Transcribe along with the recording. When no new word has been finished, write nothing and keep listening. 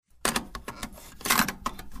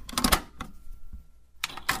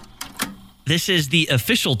This is the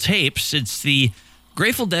Official Tapes. It's the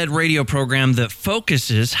Grateful Dead radio program that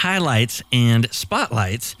focuses, highlights, and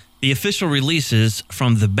spotlights the official releases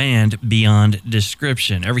from the band beyond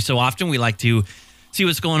description. Every so often, we like to see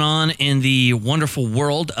what's going on in the wonderful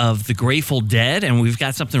world of the Grateful Dead, and we've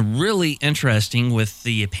got something really interesting with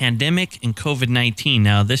the pandemic and COVID-19.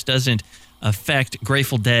 Now, this doesn't affect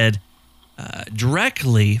Grateful Dead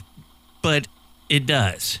directly, but it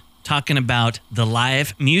does. Talking about the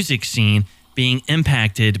live music scene being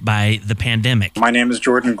impacted by the pandemic. My name is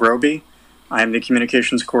Jordan Groby. I am the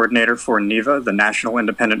communications coordinator for NIVA, the National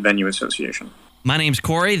Independent Venue Association. My name's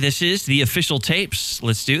Corey. This is the Official Tapes.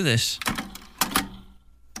 Let's do this.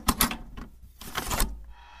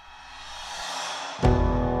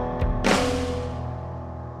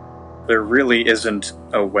 There really isn't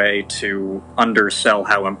a way to undersell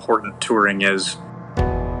how important touring is.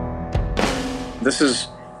 This is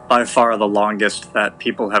by far the longest that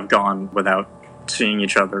people have gone without seeing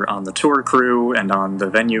each other on the tour crew and on the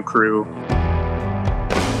venue crew.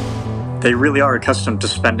 They really are accustomed to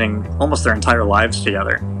spending almost their entire lives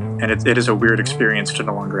together, and it is a weird experience to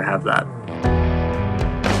no longer have that.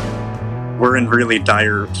 We're in really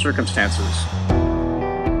dire circumstances.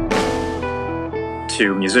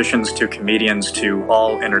 To musicians, to comedians, to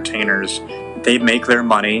all entertainers, they make their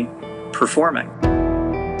money performing.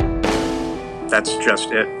 That's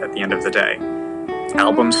just it at the end of the day.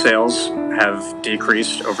 Album sales have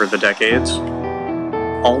decreased over the decades.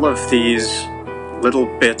 All of these little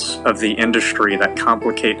bits of the industry that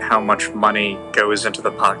complicate how much money goes into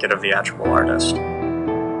the pocket of the actual artist.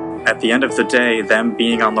 At the end of the day, them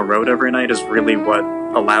being on the road every night is really what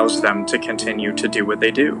allows them to continue to do what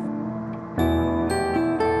they do.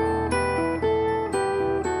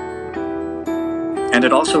 And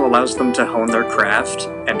it also allows them to hone their craft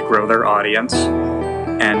and grow their audience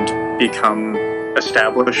and become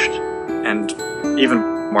established and even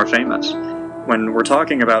more famous. When we're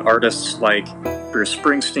talking about artists like Bruce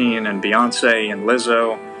Springsteen and Beyonce and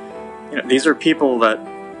Lizzo, these are people that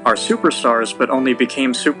are superstars but only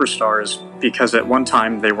became superstars because at one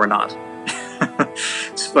time they were not.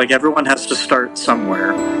 It's like everyone has to start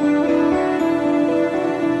somewhere.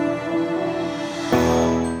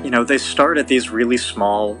 They start at these really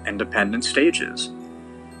small independent stages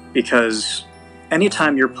because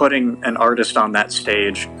anytime you're putting an artist on that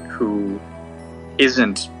stage who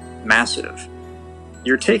isn't massive,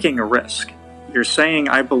 you're taking a risk. You're saying,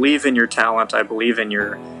 I believe in your talent, I believe in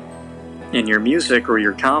your music or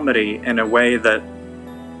your comedy in a way that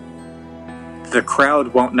the crowd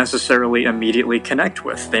won't necessarily immediately connect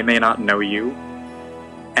with. They may not know you,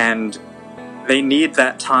 and they need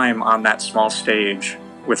that time on that small stage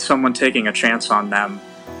with someone taking a chance on them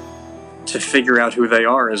to figure out who they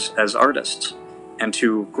are as artists and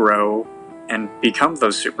to grow and become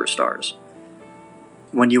those superstars.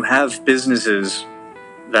 When you have businesses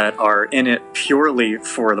that are in it purely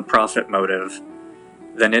for the profit motive,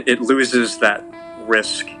 then it loses that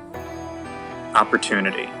risk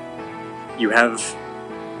opportunity. You have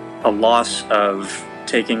a loss of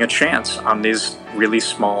taking a chance on these really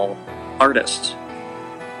small artists.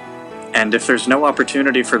 And if there's no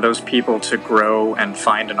opportunity for those people to grow and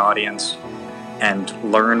find an audience and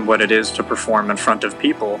learn what it is to perform in front of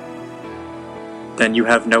people, then you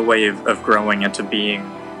have no way of growing into being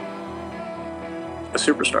a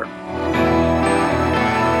superstar.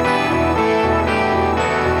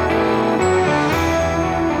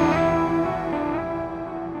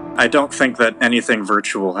 I don't think that anything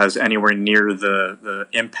virtual has anywhere near the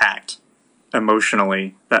impact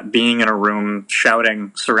emotionally that being in a room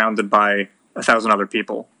shouting surrounded by 1,000 other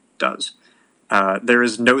people does. There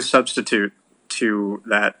is no substitute to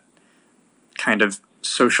that kind of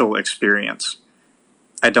social experience.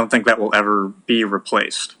 I don't think that will ever be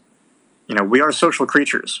replaced. We are social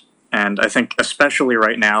creatures, and I think especially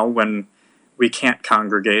right now when we can't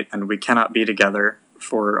congregate and we cannot be together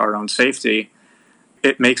for our own safety,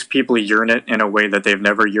 it makes people yearn it in a way that they've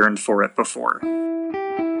never yearned for it before.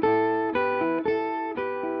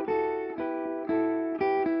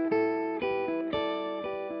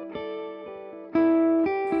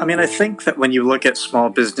 I think that when you look at small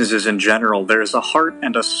businesses in general, there's a heart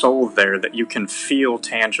and a soul there that you can feel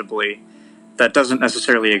tangibly that doesn't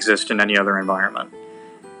necessarily exist in any other environment.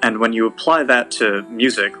 And when you apply that to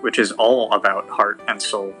music, which is all about heart and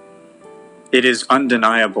soul, it is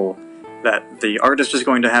undeniable that the artist is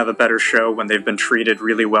going to have a better show when they've been treated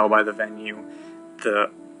really well by the venue.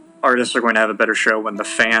 The artists are going to have a better show when the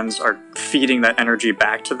fans are feeding that energy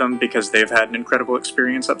back to them because they've had an incredible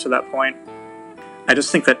experience up to that point. I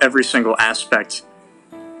just think that every single aspect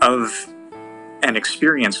of an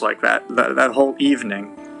experience like that whole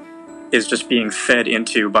evening is just being fed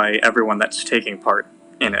into by everyone that's taking part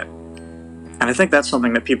in it. And I think that's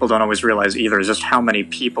something that people don't always realize either, is just how many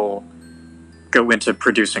people go into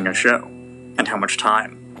producing a show and how much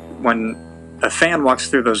time. When a fan walks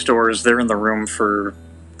through those doors, they're in the room for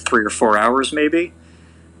 3 or 4 hours maybe,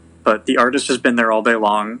 but the artist has been there all day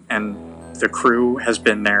long and the crew has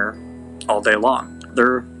been there all day long.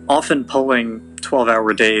 They're often pulling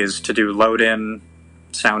 12-hour days to do load in,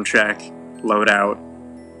 sound check, load out,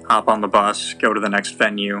 hop on the bus, go to the next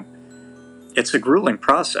venue. It's a grueling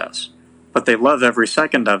process, but they love every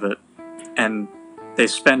second of it, and they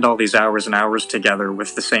spend all these hours and hours together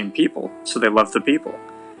with the same people, so they love the people.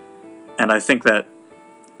 And I think that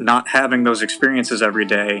not having those experiences every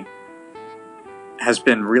day has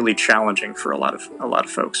been really challenging for a lot of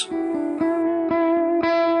folks.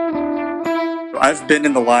 I've been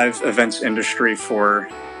in the live events industry for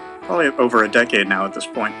probably over a decade now at this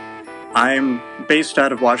point. I'm based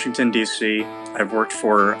out of Washington, D.C. I've worked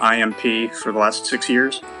for IMP for the last 6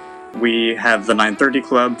 years. We have the 930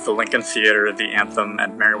 Club, the Lincoln Theater, the Anthem,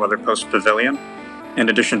 and Merriweather Post Pavilion, in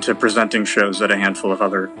addition to presenting shows at a handful of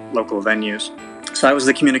other local venues. So I was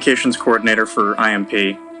the communications coordinator for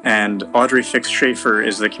IMP, and Audrey Fix-Schaefer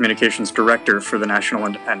is the communications director for the National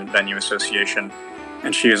Independent Venue Association,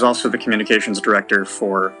 and she is also the communications director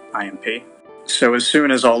for IMP. So as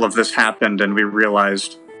soon as all of this happened and we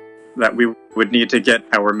realized that we would need to get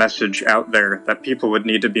our message out there, that people would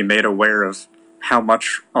need to be made aware of how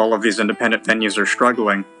much all of these independent venues are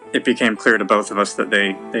struggling, it became clear to both of us that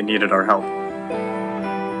they needed our help.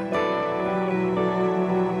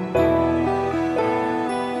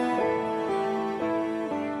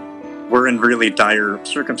 We're in really dire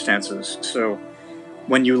circumstances. So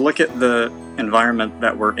when you look at the environment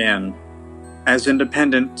that we're in, as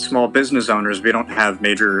independent small business owners, we don't have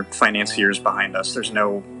major financiers behind us. There's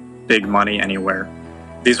no big money anywhere.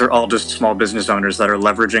 These are all just small business owners that are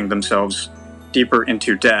leveraging themselves deeper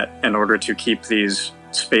into debt in order to keep these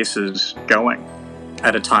spaces going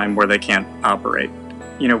at a time where they can't operate.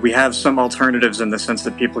 You know, we have some alternatives in the sense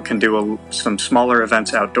that people can do some smaller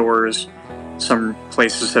events outdoors. Some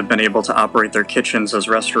places have been able to operate their kitchens as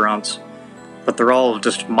restaurants, but they're all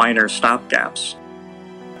just minor stopgaps.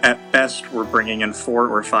 At best, we're bringing in 4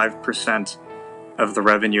 or 5% of the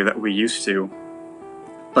revenue that we used to,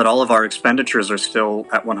 but all of our expenditures are still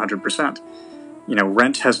at 100%. You know,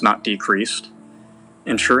 rent has not decreased.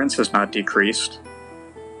 Insurance has not decreased.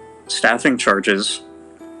 Staffing charges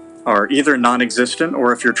are either non-existent,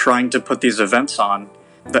 or if you're trying to put these events on,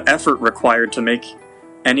 the effort required to make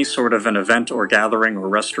any sort of an event or gathering or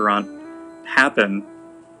restaurant happen,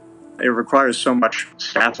 it requires so much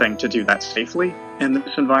staffing to do that safely in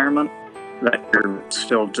this environment that you're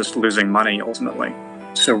still just losing money ultimately.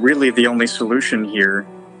 So really the only solution here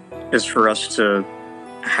is for us to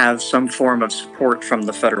have some form of support from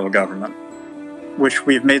the federal government, which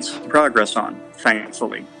we've made some progress on,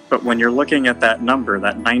 thankfully. But when you're looking at that number,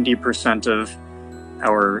 that 90% of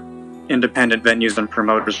our independent venues and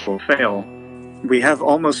promoters will fail, we have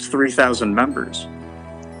almost 3,000 members.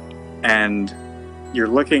 And you're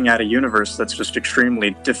looking at a universe that's just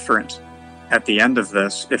extremely different at the end of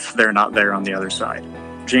this if they're not there on the other side.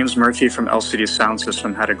 James Murphy from LCD Sound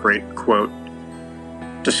System had a great quote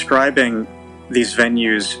describing these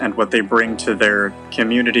venues and what they bring to their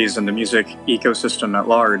communities and the music ecosystem at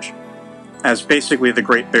large as basically the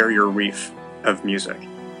Great Barrier Reef of music.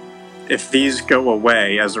 If these go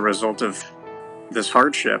away as a result of this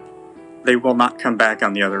hardship, they will not come back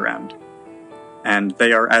on the other end. And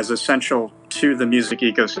they are as essential to the music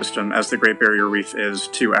ecosystem as the Great Barrier Reef is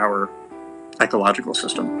to our ecological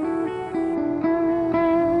system.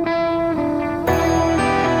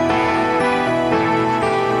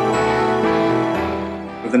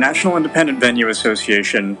 The National Independent Venue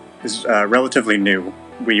Association is relatively new.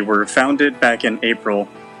 We were founded back in April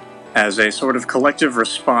as a sort of collective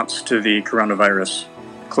response to the coronavirus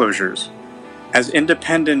closures. As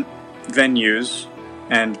independent venues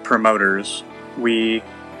and promoters, we're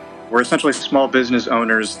essentially small business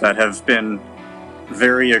owners that have been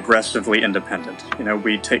very aggressively independent. You know,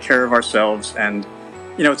 we take care of ourselves, and,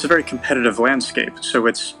 you know, it's a very competitive landscape, so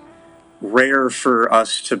it's rare for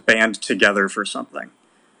us to band together for something.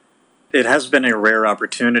 It has been a rare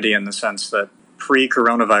opportunity in the sense that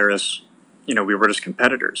pre-coronavirus, you know, we were just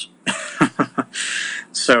competitors.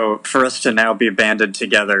 So for us to now be banded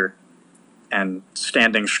together and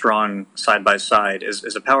standing strong side by side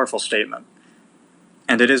is a powerful statement.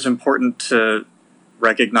 And it is important to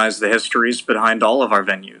recognize the histories behind all of our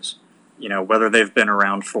venues. You know, whether they've been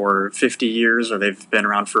around for 50 years or they've been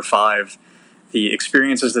around for 5, the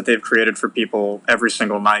experiences that they've created for people every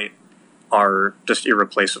single night are just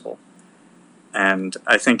irreplaceable. And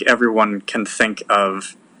I think everyone can think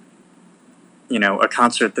of, a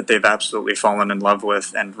concert that they've absolutely fallen in love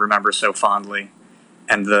with and remember so fondly.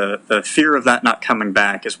 And the fear of that not coming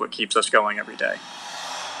back is what keeps us going every day.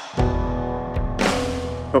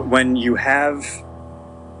 But when you have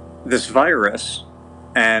this virus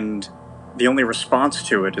and the only response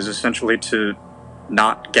to it is essentially to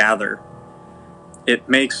not gather, it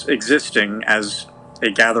makes existing as a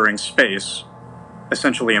gathering space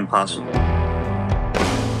essentially impossible.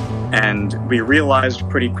 And we realized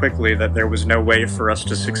pretty quickly that there was no way for us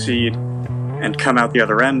to succeed and come out the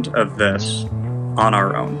other end of this on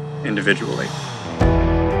our own, individually.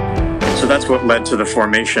 So that's what led to the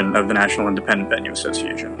formation of the National Independent Venue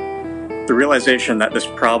Association. The realization that this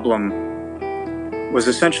problem was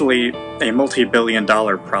essentially a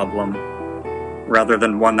multi-billion-dollar problem rather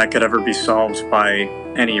than one that could ever be solved by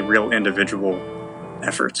any real individual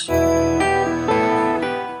efforts.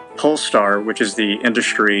 Pollstar, which is the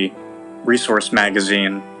industry resource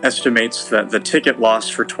magazine, estimates that the ticket loss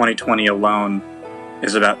for 2020 alone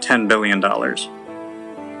is about $10 billion.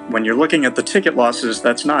 When you're looking at the ticket losses,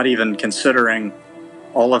 that's not even considering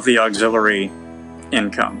all of the auxiliary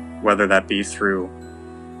income, whether that be through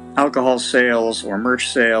alcohol sales or merch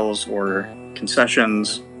sales or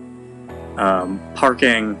concessions,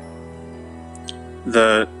 parking.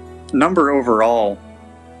 The number overall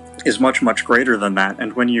is much, much greater than that.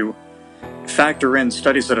 And when you factor in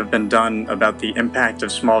studies that have been done about the impact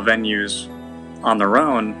of small venues on their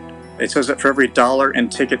own, it says that for every dollar in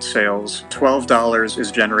ticket sales, $12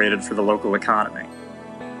 is generated for the local economy.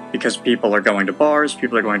 Because people are going to bars,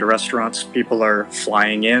 people are going to restaurants, people are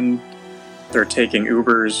flying in, they're taking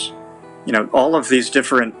Ubers. All of these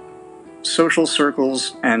different social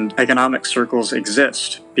circles and economic circles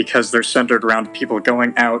exist because they're centered around people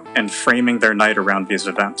going out and framing their night around these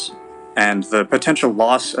events. And the potential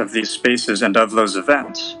loss of these spaces and of those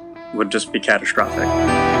events would just be catastrophic.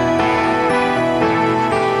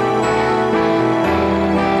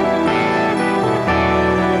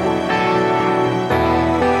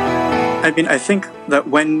 I think that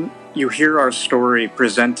when you hear our story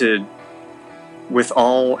presented with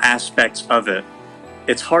all aspects of it,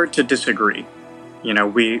 it's hard to disagree.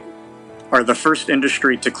 We are the first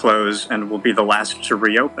industry to close and will be the last to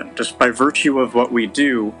reopen. Just by virtue of what we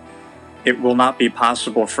do, it will not be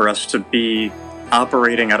possible for us to be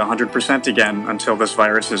operating at 100% again until this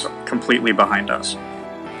virus is completely behind us.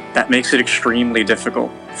 That makes it extremely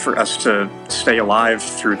difficult for us to stay alive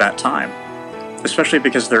through that time, especially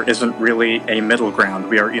because there isn't really a middle ground.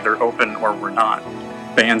 We are either open or we're not.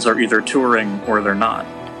 Bands are either touring or they're not.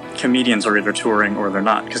 Comedians are either touring or they're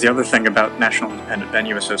not. Because the other thing about National Independent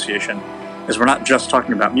Venue Association is we're not just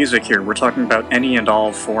talking about music here. We're talking about any and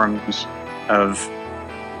all forms of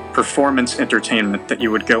performance entertainment that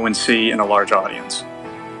you would go and see in a large audience,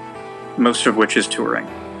 most of which is touring.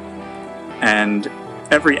 And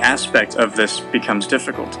every aspect of this becomes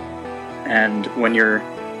difficult. And when you're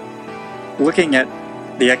looking at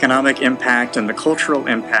the economic impact and the cultural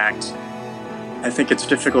impact, I think it's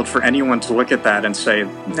difficult for anyone to look at that and say,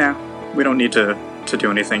 nah, we don't need to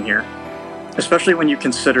do anything here. Especially when you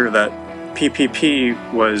consider that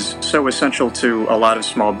PPP was so essential to a lot of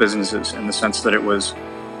small businesses in the sense that it was,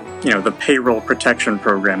 the payroll protection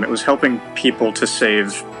program. It was helping people to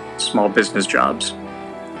save small business jobs.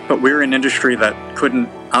 But we're an industry that couldn't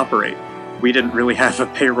operate. We didn't really have a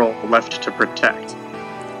payroll left to protect.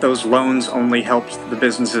 Those loans only helped the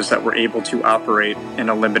businesses that were able to operate in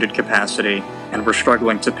a limited capacity and were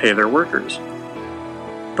struggling to pay their workers.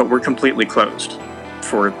 But we're completely closed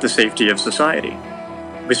for the safety of society.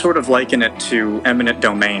 We sort of liken it to eminent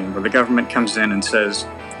domain, where the government comes in and says,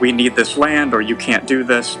 we need this land or you can't do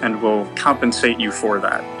this, and we'll compensate you for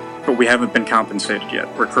that. But we haven't been compensated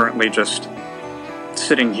yet. We're currently just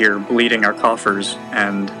sitting here bleeding our coffers,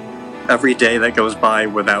 and every day that goes by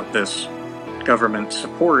without this government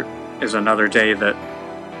support is another day that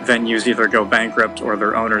venues either go bankrupt or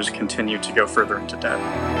their owners continue to go further into debt.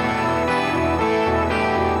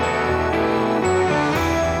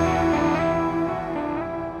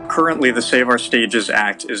 Currently, the Save Our Stages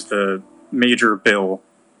Act is the major bill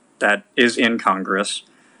that is in Congress.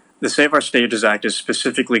 The Save Our Stages Act is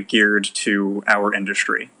specifically geared to our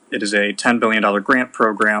industry. It is a $10 billion grant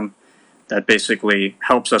program that basically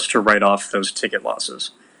helps us to write off those ticket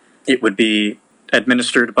losses. It would be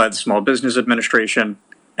administered by the Small Business Administration,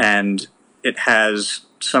 and it has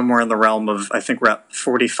somewhere in the realm of, I think we're at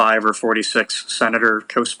 45 or 46 senator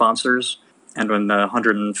co-sponsors, and in the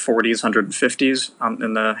 140s, 150s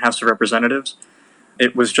in the House of Representatives.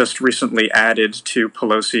 It was just recently added to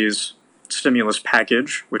Pelosi's stimulus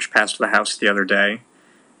package, which passed the House the other day,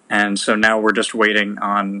 And so now we're just waiting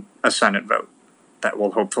on a Senate vote that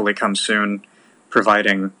will hopefully come soon,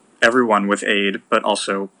 providing everyone with aid, but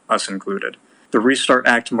also us included. The Restart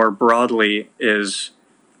Act more broadly is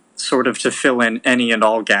sort of to fill in any and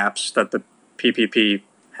all gaps that the PPP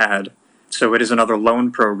had. So it is another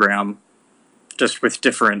loan program, just with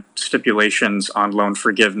different stipulations on loan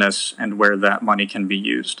forgiveness and where that money can be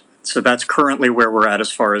used. So that's currently where we're at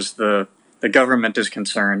as far as the government is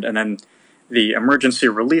concerned. And then the Emergency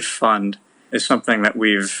Relief Fund is something that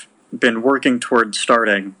we've been working toward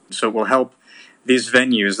starting. So it will help these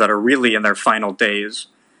venues that are really in their final days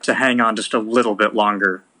to hang on just a little bit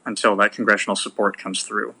longer until that congressional support comes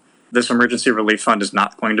through. This Emergency Relief Fund is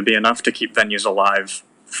not going to be enough to keep venues alive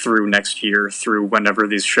through next year, through whenever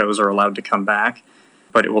these shows are allowed to come back,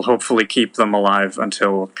 but it will hopefully keep them alive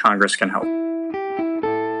until Congress can help.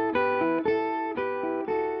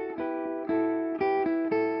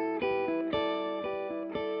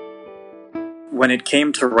 When it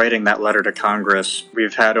came to writing that letter to Congress,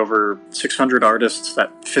 we've had over 600 artists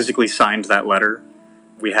that physically signed that letter.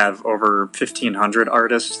 We have over 1,500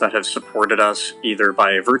 artists that have supported us either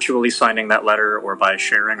by virtually signing that letter or by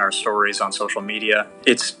sharing our stories on social media.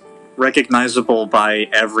 It's recognizable by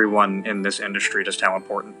everyone in this industry just how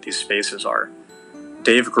important these spaces are.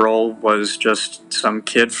 Dave Grohl was just some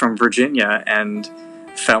kid from Virginia and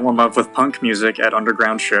fell in love with punk music at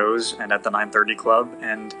underground shows and at the 930 Club,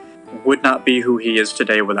 and would not be who he is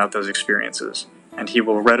today without those experiences. And he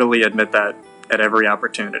will readily admit that at every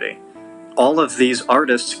opportunity. All of these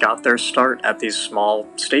artists got their start at these small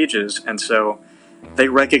stages, and so they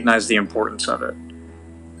recognize the importance of it.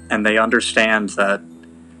 And they understand that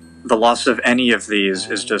the loss of any of these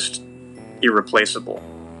is just irreplaceable,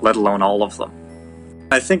 let alone all of them.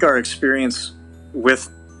 I think our experience with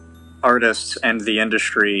artists and the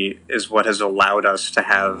industry is what has allowed us to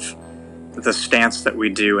have the stance that we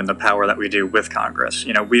do and the power that we do with Congress.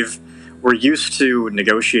 You know, we're used to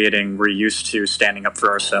negotiating, we're used to standing up for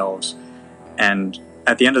ourselves, and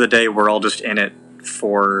at the end of the day, we're all just in it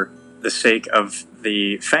for the sake of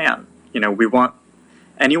the fan. You know, we want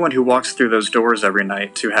anyone who walks through those doors every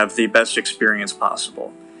night to have the best experience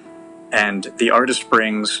possible. And the artist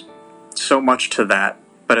brings so much to that,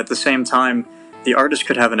 but at the same time, the artist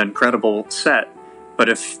could have an incredible set, but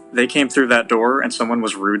if they came through that door and someone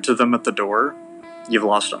was rude to them at the door, you've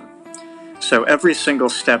lost them. So every single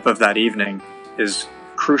step of that evening is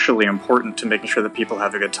crucially important to making sure that people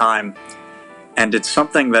have a good time. And it's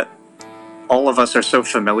something that all of us are so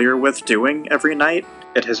familiar with doing every night.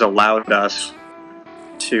 It has allowed us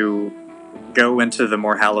to go into the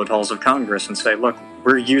more hallowed halls of Congress and say, look,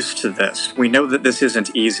 we're used to this. We know that this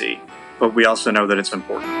isn't easy, but we also know that it's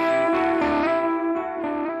important.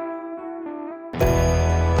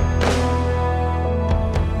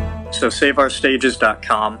 So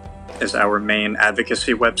SaveOurStages.com is our main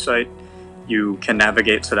advocacy website. You can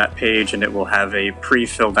navigate to that page and it will have a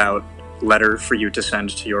pre-filled out letter for you to send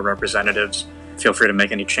to your representatives. Feel free to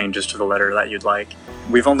make any changes to the letter that you'd like.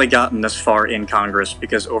 We've only gotten this far in Congress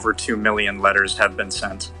because over 2 million letters have been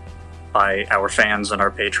sent by our fans and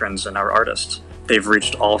our patrons and our artists. They've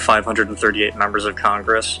reached all 538 members of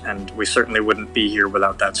Congress, and we certainly wouldn't be here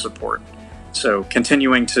without that support. So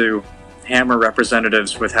continuing to hammer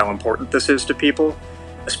representatives with how important this is to people,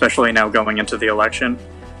 especially now going into the election,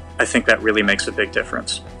 I think that really makes a big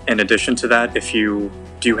difference. In addition to that, if you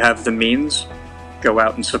do have the means, go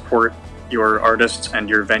out and support your artists and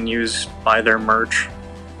your venues, buy their merch.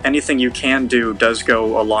 Anything you can do does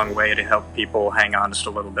go a long way to help people hang on just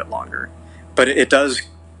a little bit longer. But it does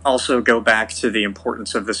also go back to the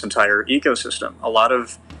importance of this entire ecosystem. A lot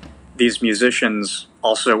of these musicians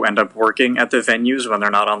also end up working at the venues when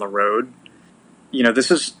they're not on the road. You know,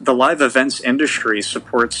 the live events industry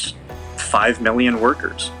supports 5 million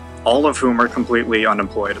workers, all of whom are completely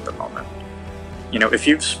unemployed at the moment. You know, if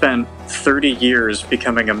you've spent 30 years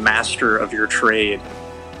becoming a master of your trade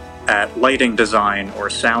at lighting design or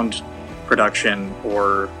sound production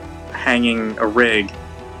or hanging a rig,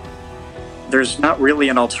 there's not really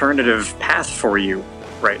an alternative path for you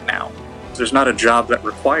right now. There's not a job that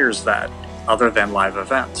requires that other than live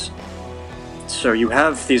events. So you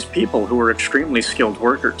have these people who are extremely skilled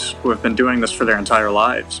workers who have been doing this for their entire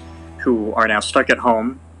lives, who are now stuck at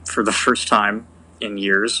home for the first time in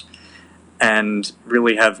years and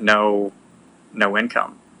really have no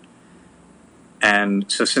income. And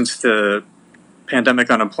so since the pandemic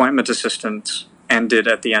unemployment assistance ended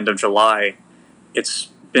at the end of July, it's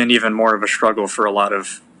been even more of a struggle for a lot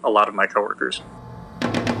of my coworkers.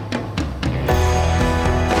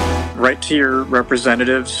 Write to your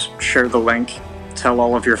representatives, share the link, tell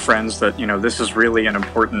all of your friends that, you know, this is really an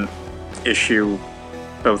important issue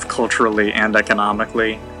both culturally and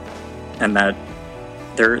economically, and that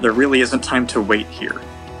there really isn't time to wait here.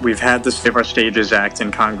 We've had the Save Our Stages Act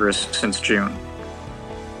in Congress since June,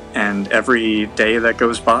 and every day that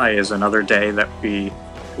goes by is another day that we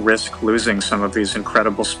risk losing some of these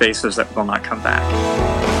incredible spaces that will not come back.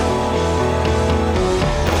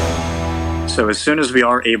 So as soon as we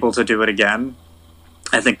are able to do it again,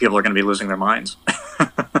 I think people are going to be losing their minds.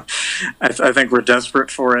 I think we're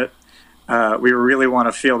desperate for it. We really want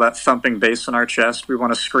to feel that thumping bass in our chest. We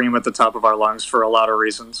want to scream at the top of our lungs for a lot of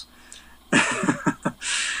reasons.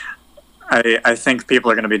 I think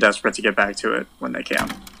people are going to be desperate to get back to it when they can.